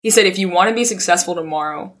He said, if you want to be successful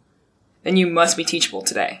tomorrow, then you must be teachable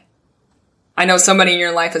today. I know somebody in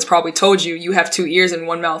your life has probably told you you have 2 ears and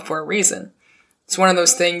 1 mouth for a reason. It's one of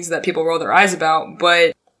those things that people roll their eyes about,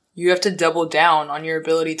 but you have to double down on your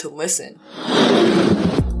ability to listen.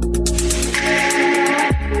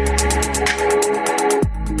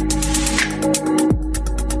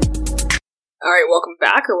 Alright, welcome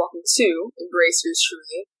back, or welcome to Embrace Yours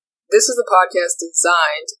Truly. This is a podcast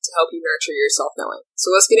designed to help you nurture your self-knowing. So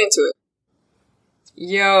let's get into it.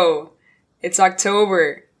 Yo, it's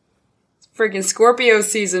October. It's freaking Scorpio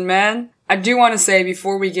season, man. I do want to say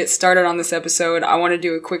before we get started on this episode, I want to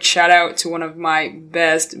do a quick shout out to one of my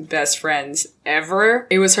best friends ever.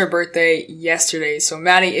 It was her birthday yesterday. So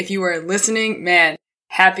Maddie, if you are listening, man,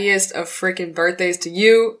 happiest of freaking birthdays to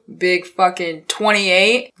you. Big fucking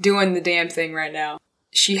 28, doing the damn thing right now.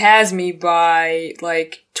 She has me by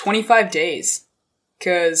like 25 days.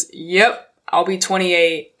 Cause, yep, I'll be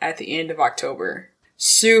 28 at the end of October.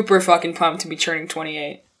 Super fucking pumped to be turning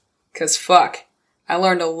 28. Cause fuck, I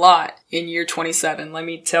learned a lot in year 27, let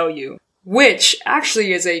me tell you. Which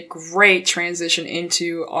actually is a great transition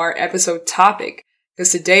into our episode topic.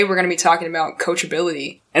 Because today we're going to be talking about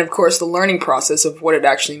coachability. And of course, the learning process of what it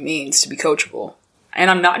actually means to be coachable. And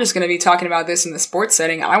I'm not just going to be talking about this in the sports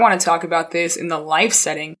setting. I want to talk about this in the life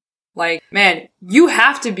setting. Like, man, you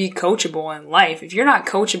have to be coachable in life. If you're not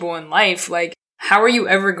coachable in life, like, how are you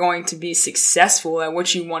ever going to be successful at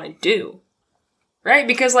what you want to do? Right?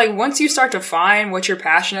 Because, like, once you start to find what you're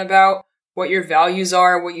passionate about, what your values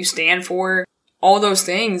are, what you stand for, all those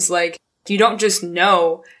things, like, you don't just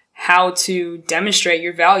know how to demonstrate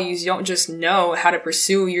your values. You don't just know how to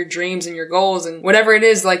pursue your dreams and your goals and whatever it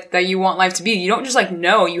is like that you want life to be. You don't just like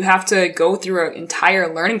know. You have to go through an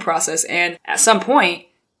entire learning process. And at some point,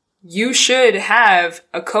 you should have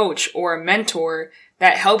a coach or a mentor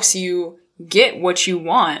that helps you get what you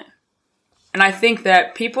want. And I think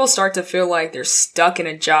that people start to feel like they're stuck in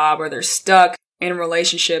a job, or they're stuck in a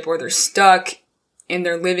relationship, or they're stuck in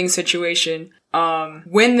their living situation,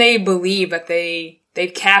 when they believe that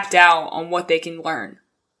they've capped out on what they can learn.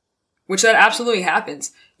 Which that absolutely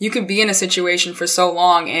happens. You could be in a situation for so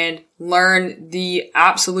long and learn the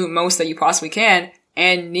absolute most that you possibly can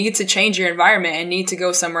and need to change your environment and need to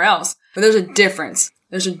go somewhere else. But there's a difference.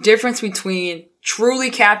 There's a difference between truly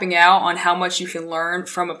capping out on how much you can learn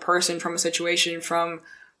from a person, from a situation, from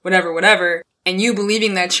whatever, and you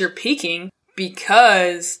believing that you're peaking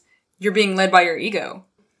because you're being led by your ego.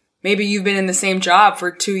 Maybe you've been in the same job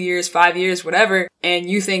for 2 years, 5 years, whatever, and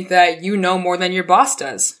you think that you know more than your boss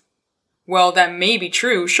does. Well, that may be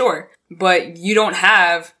true, sure, but you don't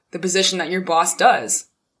have the position that your boss does.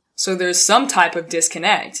 So there's some type of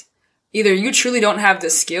disconnect. Either you truly don't have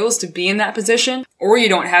the skills to be in that position, or you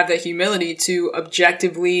don't have the humility to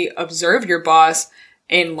objectively observe your boss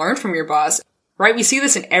and learn from your boss, right? We see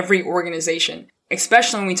this in every organization.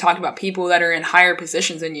 Especially when we talk about people that are in higher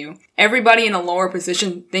positions than you. Everybody in a lower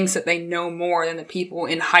position thinks that they know more than the people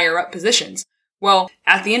in higher up positions. Well,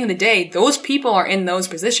 at the end of the day, those people are in those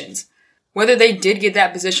positions. Whether they did get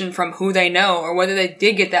that position from who they know, or whether they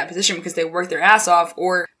did get that position because they worked their ass off,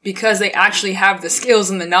 or because they actually have the skills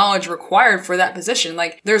and the knowledge required for that position.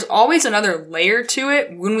 Like, there's always another layer to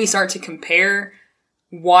it when we start to compare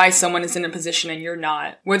why someone is in a position and you're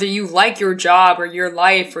not. Whether you like your job or your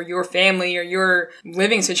life or your family or your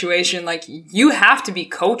living situation, like, you have to be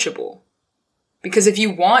coachable. Because if you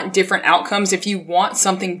want different outcomes, if you want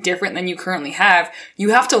something different than you currently have, you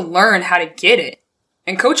have to learn how to get it.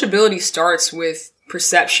 And coachability starts with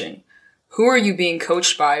perception. Who are you being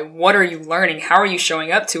coached by? What are you learning? How are you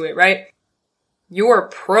showing up to it, right? Your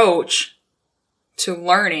approach to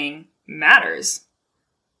learning matters.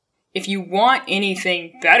 If you want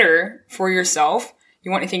anything better for yourself, you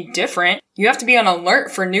want anything different, you have to be on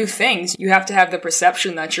alert for new things. You have to have the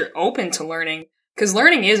perception that you're open to learning, because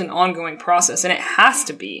learning is an ongoing process, and it has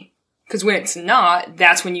to be. Because when it's not,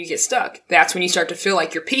 that's when you get stuck. That's when you start to feel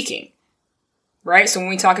like you're peaking, right? So when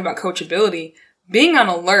we talk about coachability, being on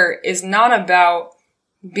alert is not about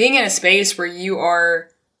being in a space where you are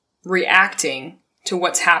reacting to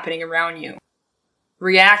what's happening around you.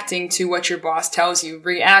 Reacting to what your boss tells you,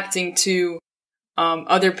 reacting to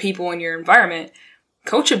other people in your environment.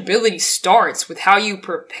 Coachability starts with how you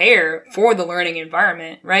prepare for the learning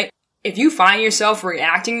environment, right? If you find yourself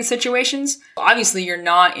reacting to situations, obviously you're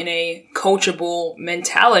not in a coachable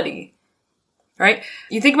mentality, right?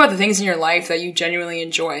 You think about the things in your life that you genuinely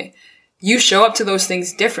enjoy. You show up to those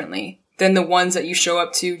things differently than the ones that you show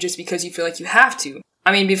up to just because you feel like you have to.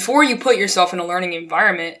 I mean, before you put yourself in a learning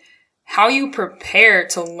environment, how you prepare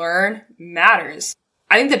to learn matters.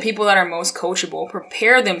 I think the people that are most coachable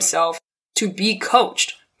prepare themselves to be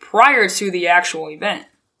coached, prior to the actual event.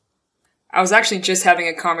 I was actually just having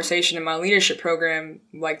a conversation in my leadership program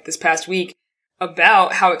like this past week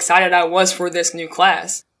about how excited I was for this new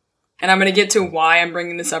class. And I'm going to get to why I'm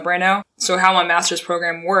bringing this up right now. So how my master's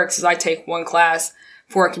program works is I take one class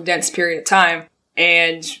for a condensed period of time,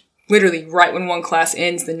 and literally right when one class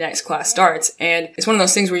ends, the next class starts. And it's one of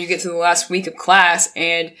those things where you get to the last week of class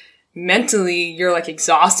and mentally you're like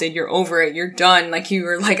exhausted, you're over it, you're done. Like you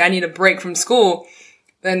were like, I need a break from school.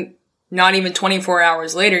 Then not even 24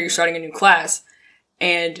 hours later, you're starting a new class.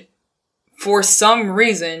 And for some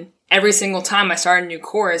reason, every single time I start a new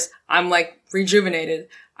course, I'm like rejuvenated.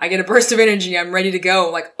 I get a burst of energy. I'm ready to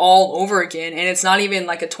go like all over again. And it's not even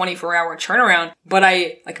like a 24-hour turnaround, but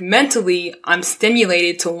mentally, I'm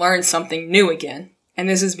stimulated to learn something new again. And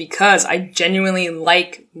this is because I genuinely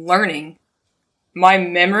like learning. My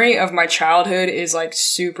memory of my childhood is like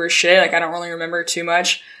super shit. Like I don't really remember too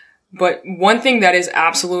much. But one thing that is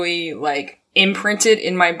absolutely like imprinted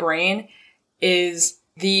in my brain is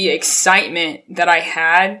the excitement that I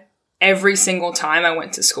had every single time I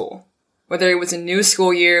went to school. Whether it was a new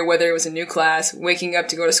school year, whether it was a new class, waking up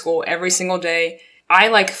to go to school every single day, I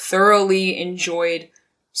like thoroughly enjoyed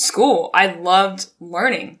school. I loved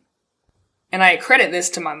learning. And I credit this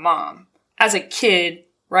to my mom. As a kid,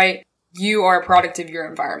 right, you are a product of your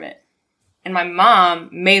environment. And my mom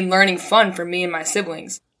made learning fun for me and my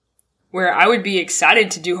siblings, where I would be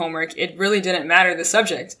excited to do homework. It really didn't matter the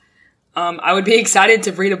subject. I would be excited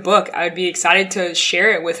to read a book. I would be excited to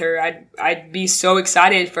share it with her. I'd be so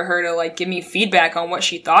excited for her to like give me feedback on what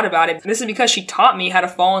she thought about it. This is because she taught me how to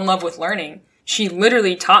fall in love with learning. She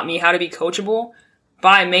literally taught me how to be coachable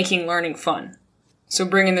by making learning fun. So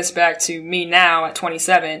bringing this back to me now at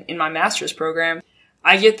 27 in my master's program,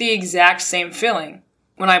 I get the exact same feeling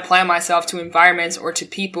when I apply myself to environments or to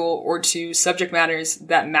people or to subject matters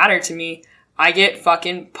that matter to me. I get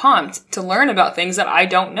fucking pumped to learn about things that I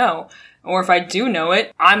don't know. Or if I do know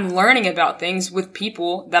it, I'm learning about things with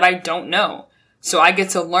people that I don't know. So I get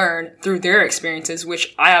to learn through their experiences,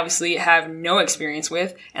 which I obviously have no experience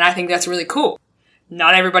with. And I think that's really cool.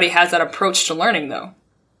 Not everybody has that approach to learning though.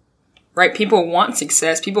 Right? People want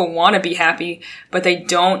success. People want to be happy, but they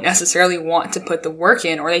don't necessarily want to put the work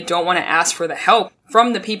in, or they don't want to ask for the help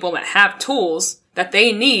from the people that have tools that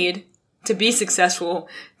they need to be successful,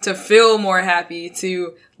 to feel more happy,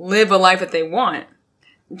 to live a life that they want.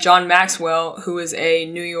 John Maxwell, who is a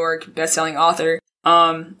New York best-selling author,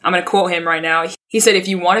 I'm going to quote him right now. He said, if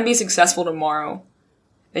you want to be successful tomorrow,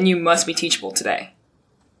 then you must be teachable today.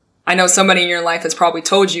 I know somebody in your life has probably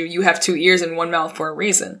told you you have 2 ears and 1 mouth for a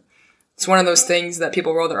reason. It's one of those things that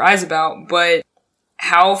people roll their eyes about, but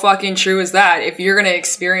how fucking true is that? If you're going to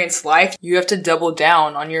experience life, you have to double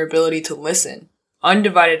down on your ability to listen.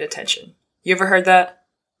 Undivided attention. You ever heard that?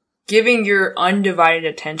 Giving your undivided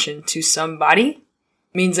attention to somebody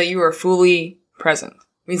means that you are fully present.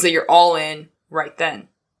 Means that you're all in right then.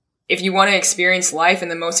 If you want to experience life in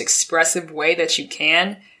the most expressive way that you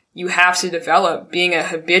can, you have to develop being a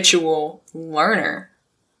habitual learner.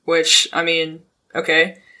 Which, I mean,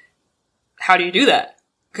 okay, how do you do that?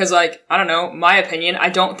 Because like, I don't know, my opinion, I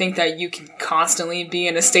don't think that you can constantly be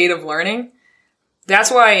in a state of learning.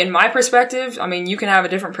 That's why, in my perspective, I mean, you can have a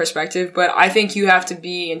different perspective, but I think you have to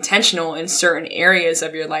be intentional in certain areas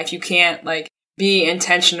of your life. You can't, like, be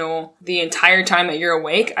intentional the entire time that you're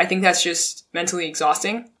awake. I think that's just mentally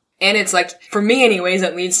exhausting. And it's like, for me anyways,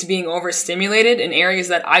 that leads to being overstimulated in areas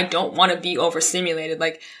that I don't want to be overstimulated.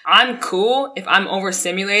 Like, I'm cool if I'm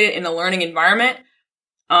overstimulated in a learning environment.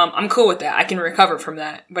 I'm cool with that. I can recover from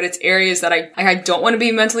that. But it's areas that I don't want to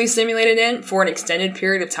be mentally stimulated in for an extended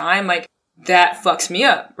period of time. Like, that fucks me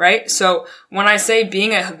up, right? So when I say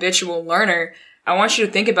being a habitual learner, I want you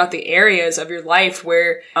to think about the areas of your life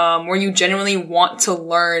where you genuinely want to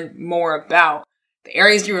learn more about. The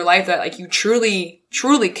areas of your life that like you truly,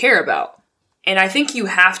 truly care about. And I think you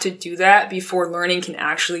have to do that before learning can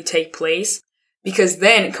actually take place. Because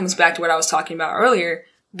then it comes back to what I was talking about earlier.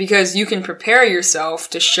 Because you can prepare yourself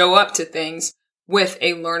to show up to things with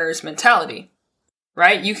a learner's mentality.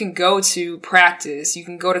 Right? You can go to practice, you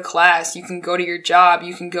can go to class, you can go to your job,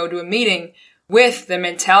 you can go to a meeting with the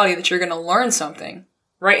mentality that you're going to learn something.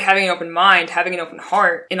 Right? Having an open mind, having an open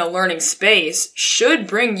heart in a learning space should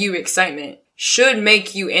bring you excitement, should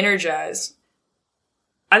make you energized.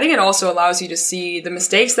 I think it also allows you to see the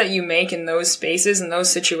mistakes that you make in those spaces, in those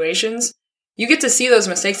situations. You get to see those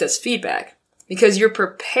mistakes as feedback because you're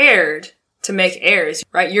prepared to make errors,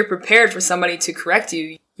 right? You're prepared for somebody to correct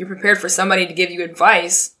you. You're prepared for somebody to give you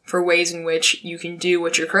advice for ways in which you can do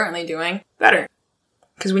what you're currently doing better.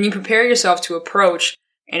 Because when you prepare yourself to approach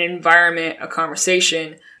an environment, a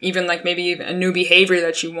conversation, even like maybe even a new behavior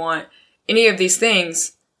that you want, any of these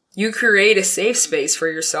things, you create a safe space for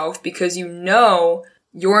yourself because you know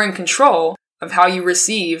you're in control of how you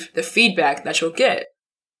receive the feedback that you'll get.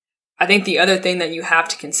 I think the other thing that you have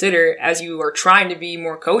to consider as you are trying to be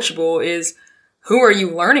more coachable is, who are you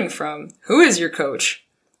learning from? Who is your coach?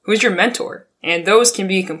 Who's your mentor? And those can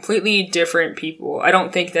be completely different people. I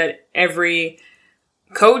don't think that every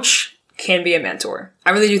coach can be a mentor.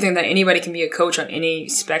 I really do think that anybody can be a coach on any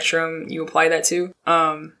spectrum you apply that to.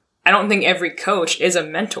 I don't think every coach is a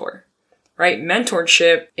mentor, right?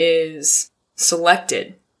 Mentorship is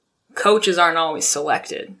selected. Coaches aren't always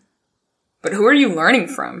selected. But who are you learning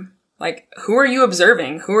from? Like, who are you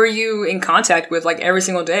observing? Who are you in contact with, like, every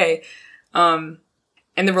single day? And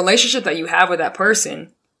the relationship that you have with that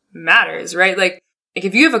person matters, right? Like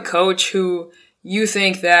if you have a coach who you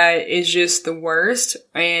think that is just the worst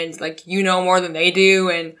and like you know more than they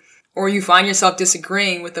do, or you find yourself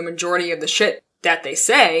disagreeing with the majority of the shit that they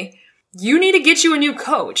say, you need to get you a new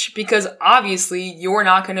coach, because obviously you're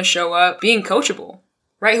not going to show up being coachable.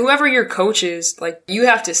 Right? Whoever your coach is, like, you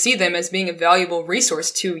have to see them as being a valuable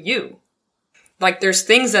resource to you. Like, there's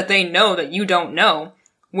things that they know that you don't know,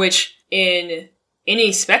 which in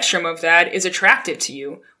any spectrum of that is attractive to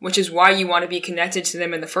you, which is why you want to be connected to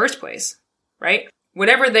them in the first place, right?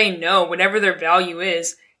 Whatever they know, whatever their value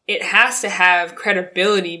is, it has to have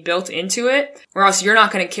credibility built into it, or else you're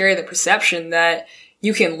not going to carry the perception that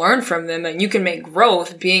you can learn from them and you can make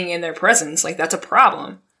growth being in their presence. Like, that's a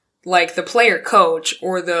problem. Like, the player-coach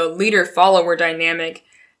or the leader-follower dynamic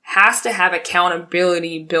has to have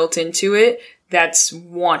accountability built into it that's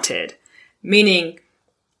wanted. Meaning,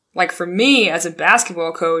 like for me as a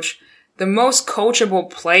basketball coach, the most coachable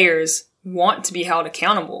players want to be held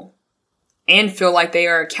accountable and feel like they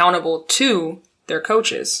are accountable to their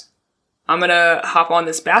coaches. I'm going to hop on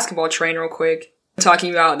this basketball train real quick,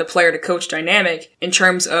 talking about the player-to-coach dynamic in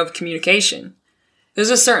terms of communication.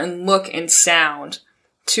 There's a certain look and sound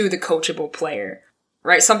to the coachable player,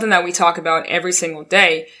 right? Something that we talk about every single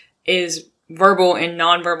day is verbal and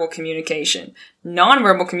nonverbal communication.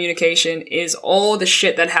 Nonverbal communication is all the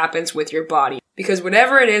shit that happens with your body, because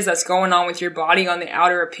whatever it is that's going on with your body on the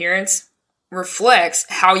outer appearance reflects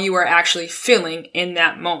how you are actually feeling in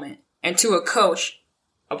that moment. And to a coach,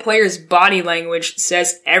 a player's body language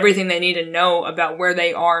says everything they need to know about where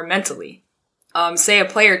they are mentally. Say a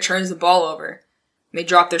player turns the ball over. They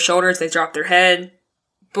drop their shoulders, they drop their head.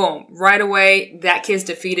 Boom. Right away, that kid's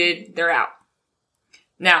defeated. They're out.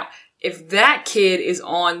 Now, if that kid is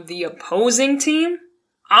on the opposing team,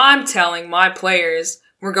 I'm telling my players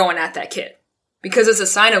we're going at that kid. Because it's a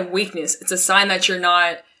sign of weakness. It's a sign that you're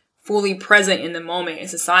not fully present in the moment.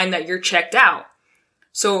 It's a sign that you're checked out.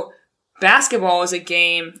 So, basketball is a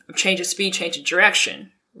game of change of speed, change of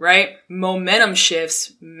direction, right? Momentum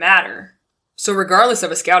shifts matter. So regardless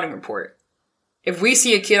of a scouting report, if we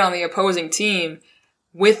see a kid on the opposing team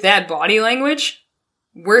with that body language,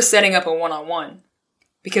 we're setting up a one-on-one,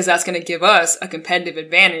 because that's going to give us a competitive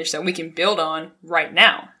advantage that we can build on right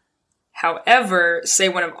now. However, say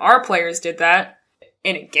one of our players did that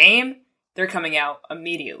in a game, they're coming out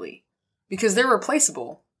immediately because they're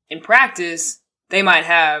replaceable. In practice, they might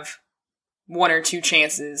have one or two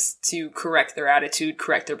chances to correct their attitude,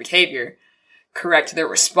 correct their behavior, correct their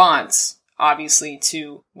response, obviously,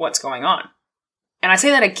 to what's going on. And I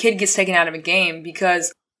say that a kid gets taken out of a game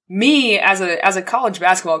because me, as a college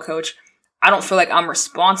basketball coach, I don't feel like I'm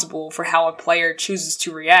responsible for how a player chooses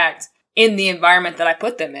to react in the environment that I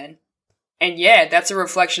put them in. And yeah, that's a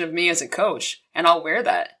reflection of me as a coach, and I'll wear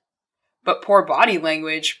that. But poor body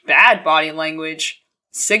language, bad body language,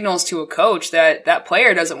 signals to a coach that that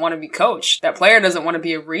player doesn't want to be coached. That player doesn't want to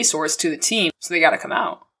be a resource to the team, so they gotta come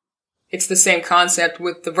out. It's the same concept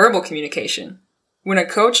with the verbal communication. When a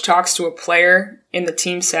coach talks to a player in the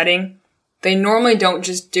team setting, they normally don't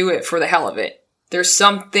just do it for the hell of it. There's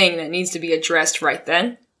something that needs to be addressed right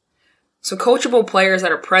then. So coachable players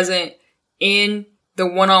that are present in the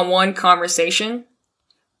one-on-one conversation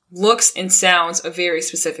looks and sounds a very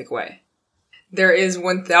specific way. There is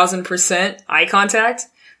 1000% eye contact.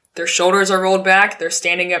 Their shoulders are rolled back. They're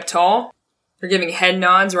standing up tall. They're giving head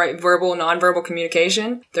nods, right? Verbal, nonverbal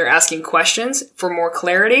communication. They're asking questions for more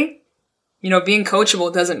clarity. You know, being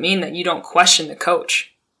coachable doesn't mean that you don't question the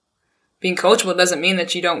coach. Being coachable doesn't mean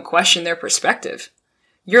that you don't question their perspective.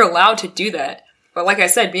 You're allowed to do that. But like I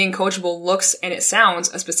said, being coachable looks and it sounds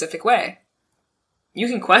a specific way. You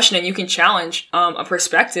can question and you can challenge a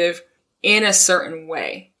perspective in a certain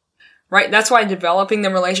way, right? That's why developing the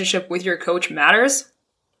relationship with your coach matters.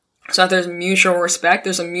 So that there's mutual respect,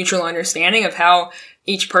 there's a mutual understanding of how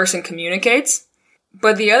each person communicates.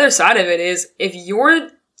 But the other side of it is, if you're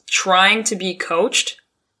trying to be coached,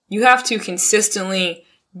 you have to consistently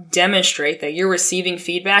demonstrate that you're receiving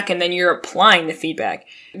feedback and then you're applying the feedback.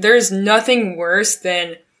 There's nothing worse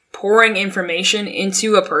than pouring information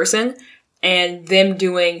into a person and them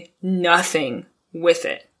doing nothing with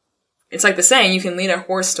it. It's like the saying, you can lead a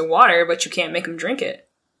horse to water, but you can't make him drink it,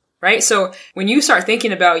 right? So when you start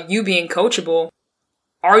thinking about you being coachable,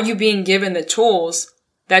 are you being given the tools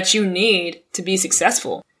that you need to be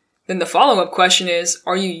successful? Then the follow-up question is,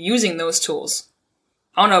 are you using those tools?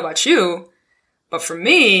 I don't know about you, but for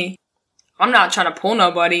me, I'm not trying to pull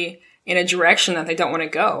nobody in a direction that they don't want to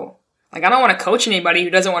go. Like, I don't want to coach anybody who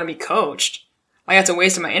doesn't want to be coached. Like, that's a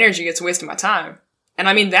waste of my energy. It's a waste of my time. And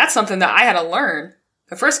I mean, that's something that I had to learn.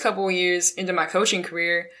 The first couple of years into my coaching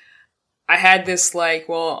career, I had this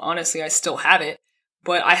honestly, I still have it,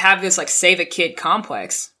 but I have this save a kid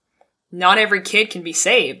complex. Not every kid can be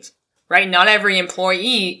saved, right? Not every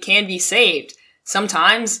employee can be saved.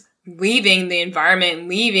 Sometimes leaving the environment,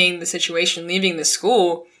 leaving the situation, leaving the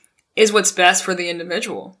school is what's best for the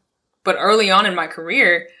individual. But early on in my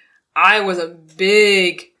career, I was a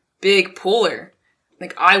big puller.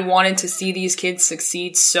 Like, I wanted to see these kids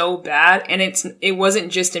succeed so bad. And it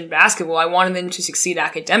wasn't just in basketball. I wanted them to succeed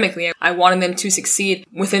academically. I wanted them to succeed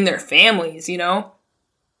within their families, you know?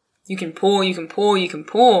 You can pull.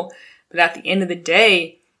 But at the end of the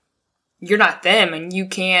day, you're not them and you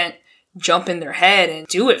can't jump in their head and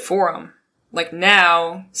do it for them. Like,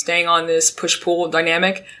 now, staying on this push-pull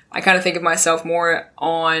dynamic, I kind of think of myself more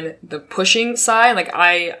on the pushing side. Like,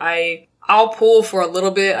 I'll pull for a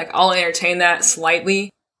little bit, like, I'll entertain that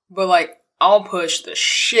slightly, but I'll push the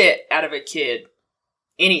shit out of a kid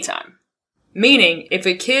anytime. Meaning, if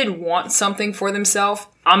a kid wants something for themselves,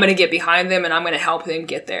 I'm going to get behind them and I'm going to help them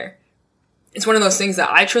get there. It's one of those things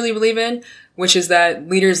that I truly believe in, which is that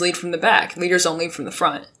leaders lead from the back. Leaders don't lead from the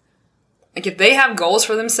front. Like, if they have goals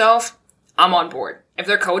for themselves, I'm on board. If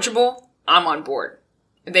they're coachable, I'm on board.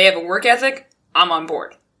 If they have a work ethic, I'm on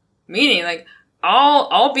board. Meaning,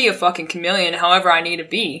 I'll be a fucking chameleon however I need to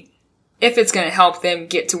be if it's going to help them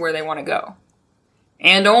get to where they want to go.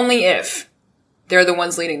 And only if they're the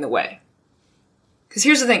ones leading the way. Because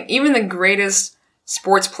here's the thing, even the greatest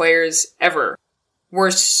sports players ever were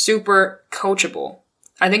super coachable.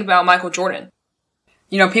 I think about Michael Jordan.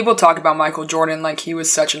 You know, people talk about Michael Jordan like he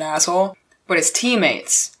was such an asshole, but his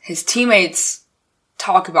teammates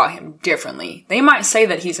talk about him differently. They might say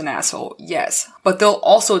that he's an asshole, yes, but they'll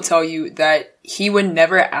also tell you that he would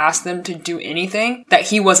never ask them to do anything that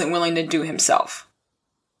he wasn't willing to do himself.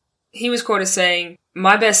 He was quoted saying,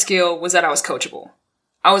 "My best skill was that I was coachable.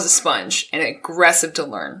 I was a sponge and aggressive to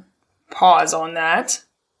learn." Pause on that.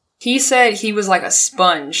 He said he was like a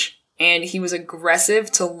sponge and he was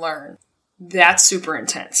aggressive to learn. That's super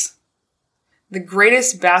intense. The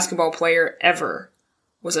greatest basketball player ever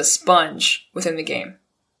was a sponge within the game,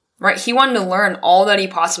 right? He wanted to learn all that he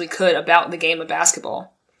possibly could about the game of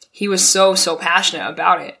basketball. He was so passionate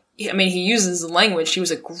about it. I mean, he uses the language. He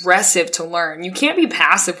was aggressive to learn. You can't be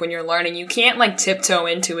passive when you're learning. You can't tiptoe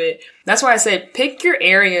into it. That's why I say pick your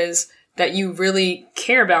areas that you really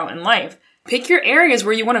care about in life. Pick your areas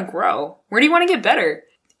where you want to grow. Where do you want to get better?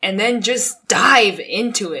 And then just dive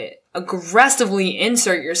into it. Aggressively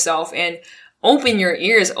insert yourself and open your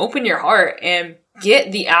ears, open your heart, and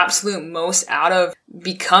get the absolute most out of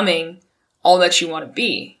becoming all that you want to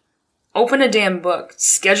be. Open a damn book,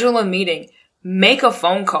 schedule a meeting, make a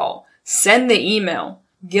phone call, send the email,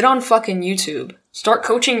 get on fucking YouTube, start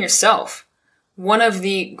coaching yourself. One of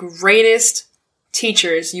the greatest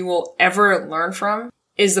teachers you will ever learn from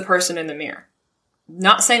is the person in the mirror.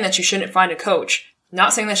 Not saying that you shouldn't find a coach,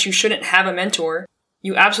 not saying that you shouldn't have a mentor.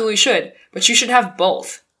 You absolutely should, but you should have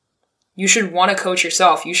both. You should want to coach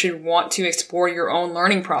yourself. You should want to explore your own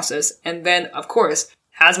learning process. And then, of course,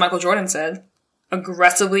 as Michael Jordan said,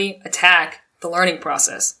 aggressively attack the learning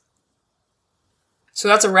process. So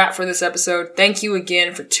that's a wrap for this episode. Thank you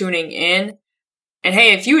again for tuning in. And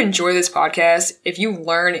hey, if you enjoy this podcast, if you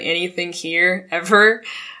learn anything here ever,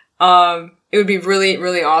 it would be really,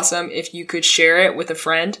 really awesome if you could share it with a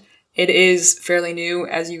friend. It is fairly new.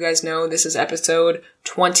 As you guys know, this is episode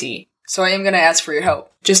 20. So I am going to ask for your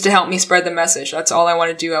help, just to help me spread the message. That's all I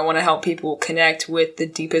want to do. I want to help people connect with the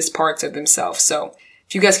deepest parts of themselves. So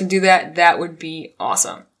if you guys can do that, that would be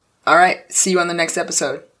awesome. All right. See you on the next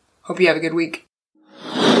episode. Hope you have a good week.